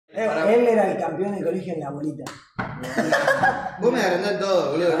Él era el campeón del colegio en la bolita. Vos me agrandás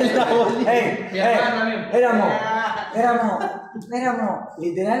todo, boludo. Éramos,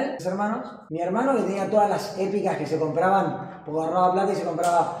 literal, los hermanos. Mi hermano que tenía todas las épicas que se compraban, porque agarraba plata y se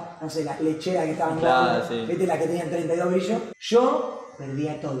compraba, no sé, las lecheras que estaban claro, sí. ¿Viste? Las que tenían 32 brillos. Yo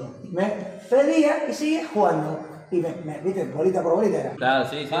perdía todo. Me perdía y seguía jugando. Y ¿viste? Bolita por bolita era. Claro,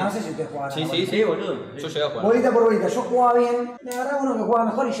 sí, sí. No sé si ustedes jugaban. Sí, boludo. Yo llegué a jugar. Bolita por bolita. Yo jugaba bien, me agarraba uno que jugaba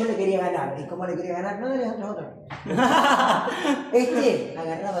mejor y yo le quería ganar. ¿Y cómo le quería ganar? No, dale otro.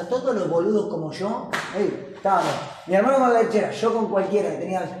 Agarraba todos los boludos como yo. Estábamos. Mi hermano con la lechera, yo con cualquiera.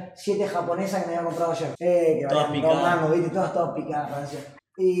 Tenía 7 japonesas que me había comprado ayer. Que valían 2 mangos, ¿viste? Todas picadas, parecía.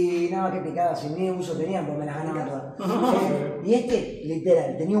 Y nada, que picadas, sin ni uso tenían, porque me las ganaba todas. Y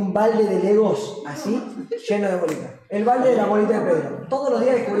literal, tenía un balde de Legos así, lleno de bolitas. El balde de la bolita de Pedro. Todos los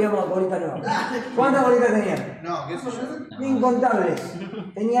días descubríamos bolitas nuevas. ¿Cuántas bolitas tenía? No, qué sé yo. Incontables.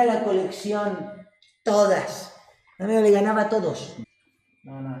 Tenía la colección, todas. No le ganaba a todos.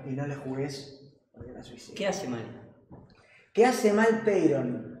 No, y no le jugués porque la suicida. ¿Qué hace mal? ¿Qué hace mal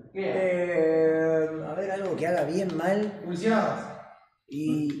Peyron? A ver, algo que haga bien mal. Pulseadas.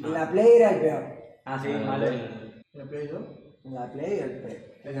 Y la Play era el peor. Ah, sí, malo. ¿La Play 2? La Play el peor.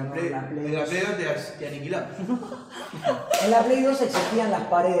 En la Play 2 te aniquilaba. En la Play 2 existían las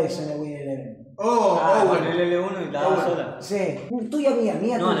paredes en el Win Eleven. Bueno, el L1 y la daba sola. Sí. Tuya, mía,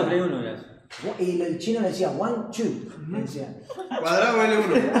 tuya. No, en la Play 1 era eso. Y el chino le decía 1, 2. Me decía. Cuadrado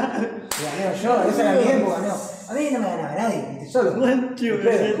L1. Yo, esa era mi época, no. A mí no me ganaba nadie, ¿viste? Solo. 1,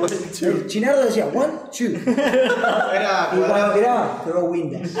 2. El chinardo decía 1, 2. Era y cuando tiraba, throw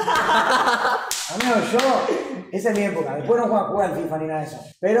windows. Amigo, esa es mi época. Después no jugué al FIFA ni nada de eso.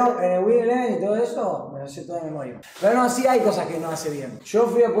 Pero en el Win Eleven y todo eso, me lo sé todo de memoria. Pero no, sí hay cosas que no hace bien. Yo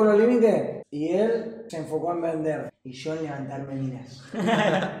fui a Pueblo Límite y él se enfocó en vender. Y yo en levantarme minas.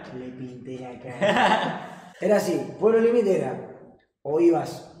 Le pinté la cara. Era así, Pueblo Límite era o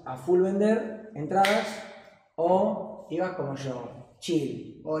ibas a full vender entradas o ibas como yo,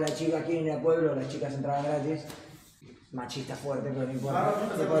 chill. O las chicas quieren ir al pueblo, las chicas entraban gratis. Machista fuerte, pero no importa.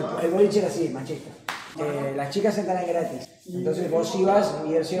 El boliche era así, machista. Las chicas entraban gratis. Entonces vos ibas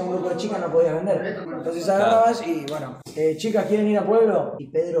y él si era un grupo de chicas no podías vender. Entonces agarrabas y bueno, chicas quieren ir al pueblo. Y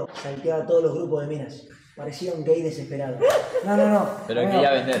Pedro salteaba a todos los grupos de minas. Parecía un gay desesperado. No. Pero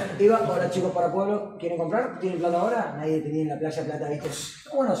quería vender. Iba, hola chicos para pueblo, ¿quieren comprar? ¿Tienen plata ahora? Nadie tenía en la playa plata, ¿viste?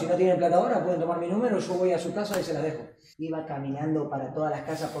 Bueno, si no tienen plata ahora, pueden tomar mi número, yo voy a su casa y se las dejo. Iba caminando para todas las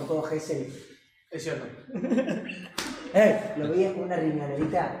casas por todo Gesell. Es cierto. Lo veía con una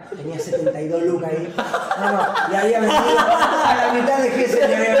riñonerita, tenía 72 lucas ahí. Le había vendido a la mitad de Gesell,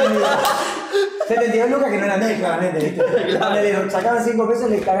 le había vendido. 72 lucas que no eran de él, claramente, ¿viste? Le sacaban 5 pesos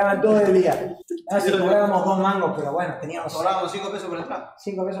y le cagaban todo el día. Así cobrábamos 2 mangos, pero bueno, teníamos. Cobrábamos 5 pesos por entrar.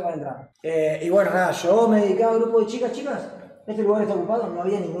 5 pesos para entrar. Y bueno, nada, yo me dedicaba a un grupo de chicas, este lugar está ocupado, no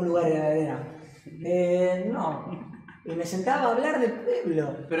había ningún lugar en la arena. No. Y me sentaba a hablar del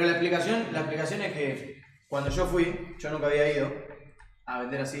pueblo. Pero la explicación es que cuando yo fui, yo nunca había ido a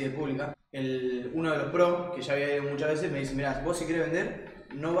vender así de pública. Uno de los pros, que ya había ido muchas veces, me dice, mirá, vos si querés vender,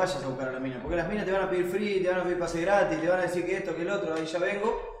 no vayas a buscar a la mina, porque las minas te van a pedir free, te van a pedir pase gratis, te van a decir que esto, que el otro, ahí ya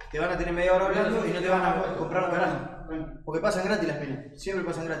vengo, te van a tener media hora hablando y no te van a comprar un carajo. Porque pasan gratis las minas, siempre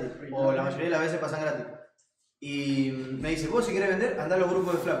pasan gratis, o la mayoría de las veces pasan gratis. Y me dice, vos si querés vender, andá a los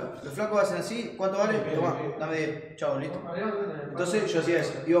grupos de flacos. Los flacos hacen así, ¿cuánto vale? Tomá, dame 10, chao, listo. Entonces yo hacía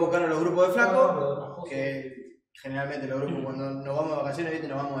eso, iba a buscar a los grupos de flacos, que generalmente los grupos cuando nos vamos de vacaciones, ¿viste?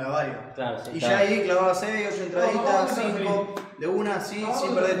 Nos vamos de varios. Claro, sí, y ya ahí clavaba 6, 8 entraditas, 5, de una así,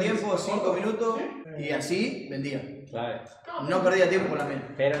 sin perder tiempo, 5 minutos, y así vendía. Claro. No perdía tiempo con la mina.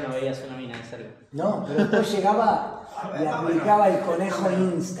 Pero no veías una mina de cerca. No, pero después llegaba y aplicaba el conejo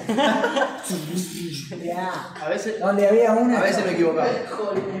Insta. A veces, donde había una. A veces me equivocaba.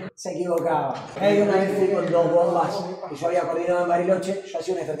 Se equivocaba. Una vez fui con 2 bombas que yo había coordinado en Bariloche, yo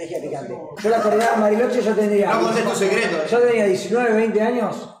hacía una estrategia picante. Yo la coordinaba en Bariloche, yo tendría. No conté tu secreto. Yo tenía 19, 20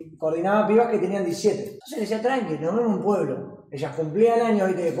 años, coordinaba pibas que tenían 17. Entonces le decía, tranqui, nos vemos en un pueblo. Ellas cumplían años,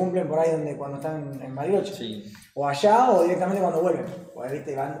 viste que cumplen por ahí cuando están en Bariloche. Sí. O allá o directamente cuando vuelven. Pues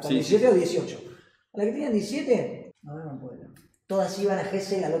viste, van con 17 o 18. A la que tenían 17, nos vemos en pueblo. Todas iban a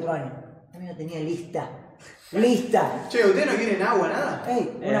Gesell al otro año. La mina tenía lista. ¡Lista! Che, ¿ustedes no quieren agua, nada?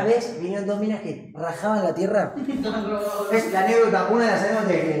 Una vez vinieron 2 minas que rajaban la tierra. Es la anécdota, una de las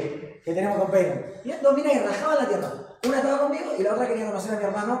anécdotas que tenemos con Pedro. Vinieron 2 minas que rajaban la tierra. Una estaba conmigo y la otra quería conocer a mi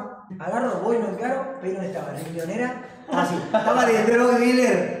hermano. Agarro, voy, no encaro, Pedro estaba riñonera. Así, estaba de drug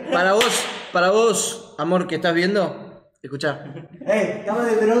dealer. Para vos, amor, que estás viendo, Escuchá. Estamos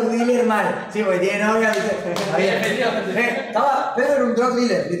de drug dealer mal. Sí, porque tiene novia. Pedro era un drug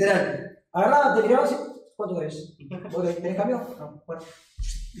dealer, literal. Agarraba, te tiraba así. ¿Cuánto querés? ¿Vos tenés cambio? No, bueno.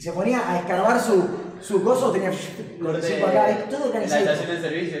 Y se ponía a escarbar su coso, tenía los recibos acá, todo organizado. La estación de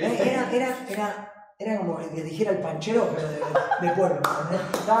servicio, Era como que dijera el panchero, pero de pueblo.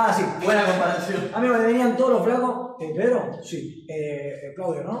 Estaba así. Buena comparación. A mí me venían todos los flacos. ¿Pedro? Sí.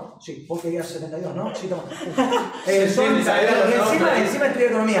 Claudio, ¿no? Sí. Vos querías 72, ¿no? Sí, toma. Encima estudié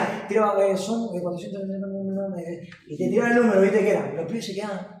economía. Tiraba, son 400. Y te tiraba el número, ¿viste qué era? Los pibes se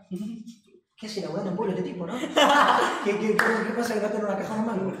quedaban. ¿Qué hace laburando en pueblo este tipo, no? ¿Qué pasa que va a tener una caja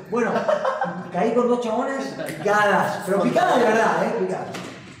normal? Bueno, caí con 2 chabonas picadas. Pero picadas de verdad, picadas.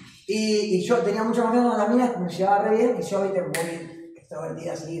 Y yo tenía mucha confianza con las minas, me llevaba re bien, y yo, viste, muy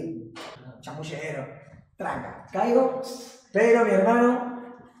extrovertida, así, chamullero, tranca. Caigo, Pedro, mi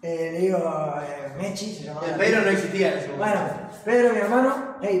hermano, le digo, Mechi, se llamaba. El Pedro no existía en ese momento. Bueno, Pedro, mi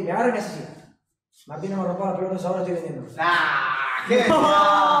hermano, me agarra y me hace así. Martín no me rompa las pelotas, ahora estoy vendiendo. ¿Qué?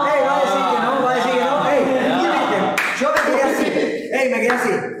 Va a decir que no, va a decir que no. Yo me quedé así, me quedé así.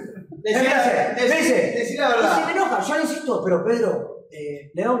 Me dice, la verdad. Y se me enoja, yo le insisto, pero Pedro,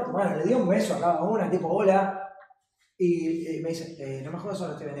 le di un beso a cada una, tipo hola, y me dice, no me jodas,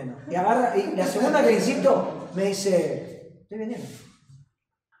 ahora estoy vendiendo. Y agarra, y la segunda que le insisto, me dice, estoy vendiendo.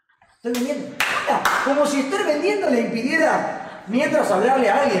 Como si estar vendiendo le impidiera mientras hablarle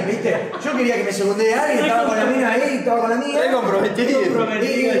a alguien, ¿viste? Yo quería que me segundee a alguien, estaba con la mina ahí, estaba con la mía. Estoy comprometido.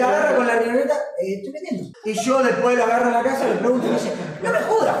 Y la agarra con la riñoneta, estoy vendiendo. Y yo después lo agarro en la casa, le pregunto y me dice, no me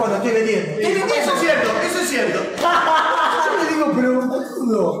jodas cuando estoy vendiendo. Estoy vendiendo. Eso es cierto. Yo le digo, pero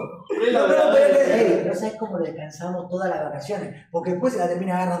boludo. No sabes cómo descansamos todas las vacaciones. Porque después se la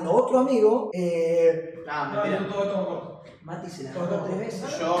termina agarrando otro amigo. Mentira. Mati se la agarró 3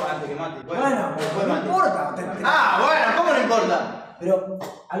 veces. Yo antes que Mati. Bueno, no importa. Bueno, ¿cómo no importa? Pero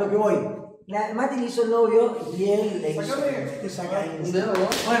a lo que voy. Mati le hizo el novio y él le hizo.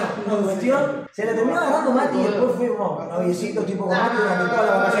 Bueno, una cuestión. Se la terminó agarrando Mati y después fuimos noviecitos tipo con Mati durante toda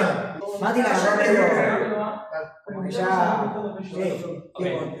la vacación. Mati la agarró medio. Como que ya.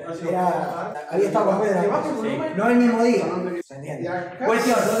 Había estado con Pedro. No el mismo día. ¿Se entiende?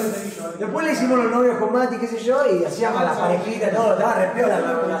 Cuestión. Después le hicimos los novios con Mati, qué sé yo, y hacíamos las parejitas, todo. Estaba re piola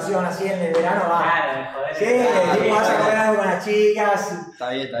la relación así en el verano. Sí, tipo vas a comer algo con las chicas. Está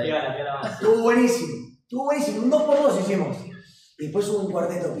bien. Estuvo buenísimo. Un 2x2 hicimos. Y después hubo un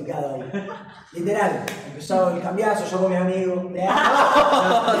cuarteto picado ahí. Literal. Empezó el cambiazo, yo con mi amigo.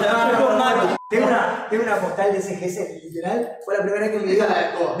 Tengo una postal de SGS, literal. Fue la primera vez que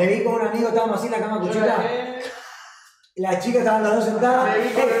me vi con un amigo, estábamos así en la cama cuchita. Las chicas estaban las dos sentadas.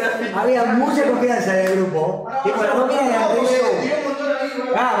 Había mucha confianza en el grupo. Tipo, las dos minas eran re show.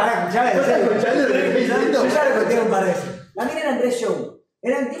 Escuchame, yo ya lo conté un par de veces. Las minas eran re show.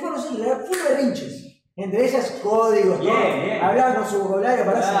 Eran tipo, no sé, eran full berrinches. Entre ellas códigos, todo. Hablaban con su vocabulario,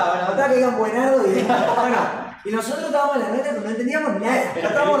 para que digan buenardo y y nosotros estábamos en la neta, pero no entendíamos nada.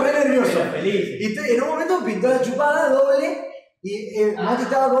 Estábamos re nerviosos. Y en un momento pintó la chupada doble y Mati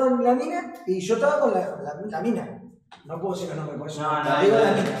estaba con la mina y yo estaba con la mina. No puedo decir los nombres por eso. Digo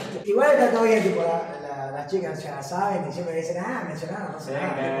la mina. Igual está todo bien, tipo, las chicas ya saben y siempre dicen, mencionaron, no sé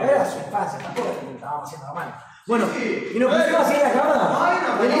nada. Era su infancia, tampoco estábamos haciendo normal. Bueno, y nos pusimos así en la cama.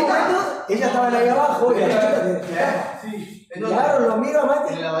 En un momento, ella estaba ahí abajo y la chica te agarro, lo miro a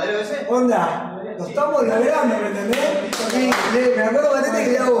Mati. ¿En el lavadero ese? Onda, lo estamos logrando, ¿me entendés? Y me acuerdo Matete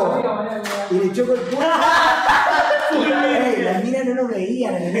que le hago. Y le choco el puño. Las minas no nos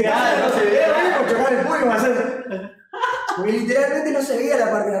veían, no se veía. Por chocar el puño, va a ser. Porque literalmente no se veía la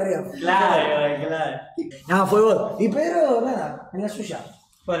parte de arriba. Claro. Fue vos. Y Pedro, nada, en la suya.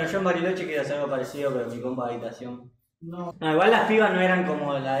 Bueno, yo en Bariloche quería hacer algo parecido, pero mi compa de habitación. No, igual las pibas no eran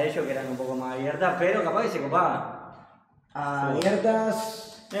como la de ellos, que eran un poco más abiertas, pero capaz que se copaban.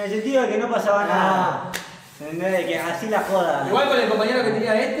 Abiertas. En el sentido de que no pasaba nada. ¿Entendés? De que así la joda. Igual con el compañero que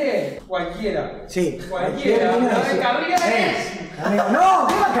tenía cualquiera. Sí. Cualquiera. No,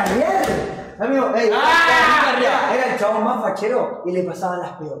 ¿qué va a cambiar? Amigo, era el chabón más fachero y le pasaban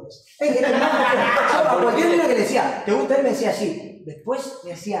las peores. Era el más fachero. A cualquier niño que le decía, ¿te gusta? Él me decía así. Después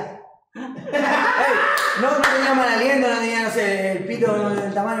me decía. No tenía mal aliento, no tenía, no sé, el pito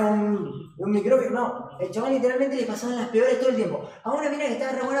del tamaño de un micrófono. No, el chabón literalmente le pasaban las peores todo el tiempo. A una mina que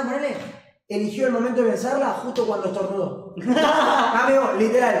estaba re buena, ponele, eligió el momento de besarla justo cuando estornudó. Amigo,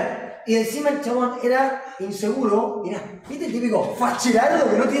 literal. Y encima el chabón era inseguro, ¿viste el típico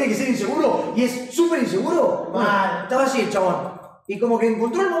facherado que no tiene que ser inseguro? Y es súper inseguro. Estaba así el chabón. Y como que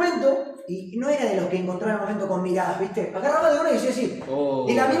encontró el momento, y no era de los que encontraba el momento con miradas, ¿viste? Agarraba de una y decía así. Oh.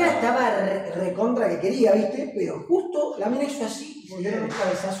 Y la mina estaba recontra que quería, ¿viste? Pero justo la mina hizo así, y le dio un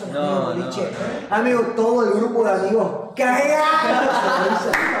cabezazo en el medio del boliche. Amigo, todo el grupo de amigos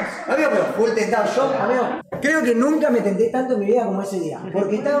cagados. Amigo, pero full tentado. Yo, amigo, creo que nunca me tenté tanto en mi vida como ese día.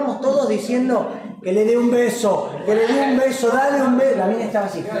 Porque estábamos todos diciendo que le dé un beso, dale un beso. La mina estaba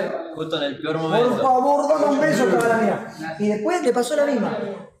así. Justo en el peor momento. Por favor, dame un beso, estaba la mina. Y después le pasó la misma.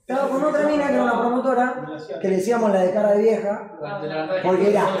 Estaba con otra mina que era una promotora, que le decíamos la de cara de vieja,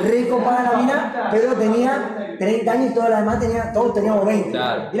 porque era re copada la mina, pero tenía 30 años y todas las demás todos teníamos 20.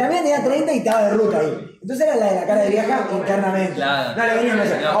 Claro. Y la mina tenía 30 y estaba de ruta ahí. Entonces era la de la cara de vieja internamente. Claro. No le venían a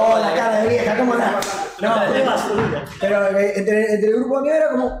decir, oh, la cara de vieja, ¿cómo andás? No, pero entre el grupo mío era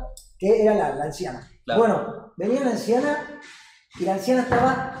como que era la anciana. Claro. Bueno, venía la anciana y la anciana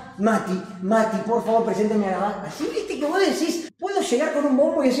estaba, Mati, por favor, presénteme a la más. Así viste que vos decís, puedo llegar con un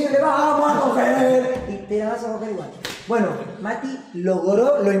bombo y decirle, vamos a coger. Y te la vas a coger igual. Bueno, Mati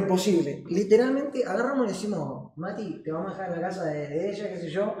logró lo imposible. Literalmente agarramos y le decimos, Mati, te vamos a dejar en la casa de ella, qué sé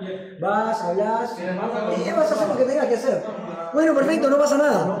yo. Vas, hablas, y vas a hacer lo que tengas que hacer. Bueno, perfecto, no pasa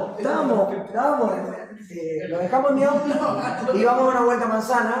nada. Lo dejamos en mi auto y vamos a una vuelta a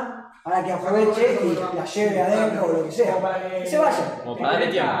manzana para que aproveche y la lleve adentro o lo que sea. Que se vaya. Como para darle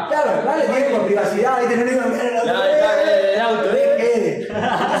tiempo. Claro, dale tiempo, privacidad, ¿viste? No le digo, el auto.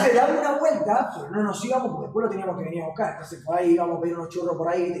 Entonces damos una vuelta, pero no nos íbamos porque después lo teníamos que venir a buscar. Entonces por ahí íbamos a pedir unos churros por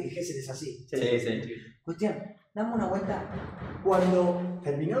ahí, ¿viste? Que Gesell es así. Sí. Cuestión, damos una vuelta. Cuando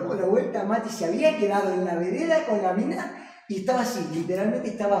terminamos la vuelta, Mati se había quedado en la vereda con la mina y estaba así, literalmente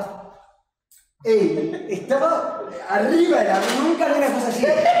estaba. Estaba arriba de la mina, nunca vi una cosa así.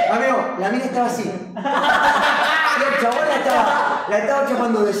 Amigo, la mina estaba así. El chabón la estaba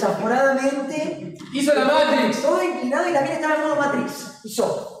chapando desaforadamente. Hizo la Matrix. Todo inclinado y la mina estaba en modo Matrix.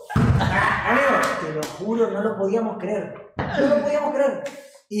 Hizo. Amigo, te lo juro, no lo podíamos creer.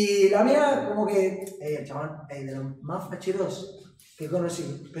 Y la mina, como que, el chabón, de los más facheros que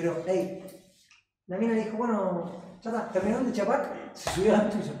conocí. Pero, la mina le dijo, bueno, ya está, terminaron de chapar, se subió al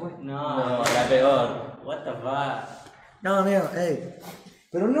auto y se fue. No, la peor. What the fuck. No, amigo,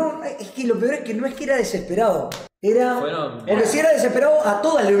 pero no, es que lo peor es que no es que era desesperado. Era. Bueno, porque si era desesperado, a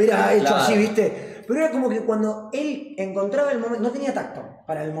todas le hubiera hecho claro. así, ¿viste? Pero era como que cuando él encontraba el momento, no tenía tacto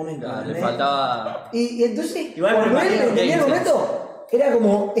para el momento. claro, le faltaba. Y entonces, Igual cuando me él imagino entendía el que momento, era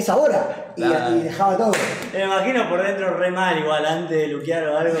como, es ahora. Claro. Y dejaba todo. Me imagino por dentro re mal, igual, antes de luquear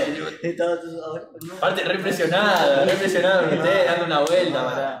o algo. Estaba todo. Aparte, re impresionado, que esté dando una vuelta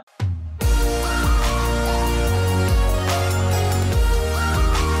para.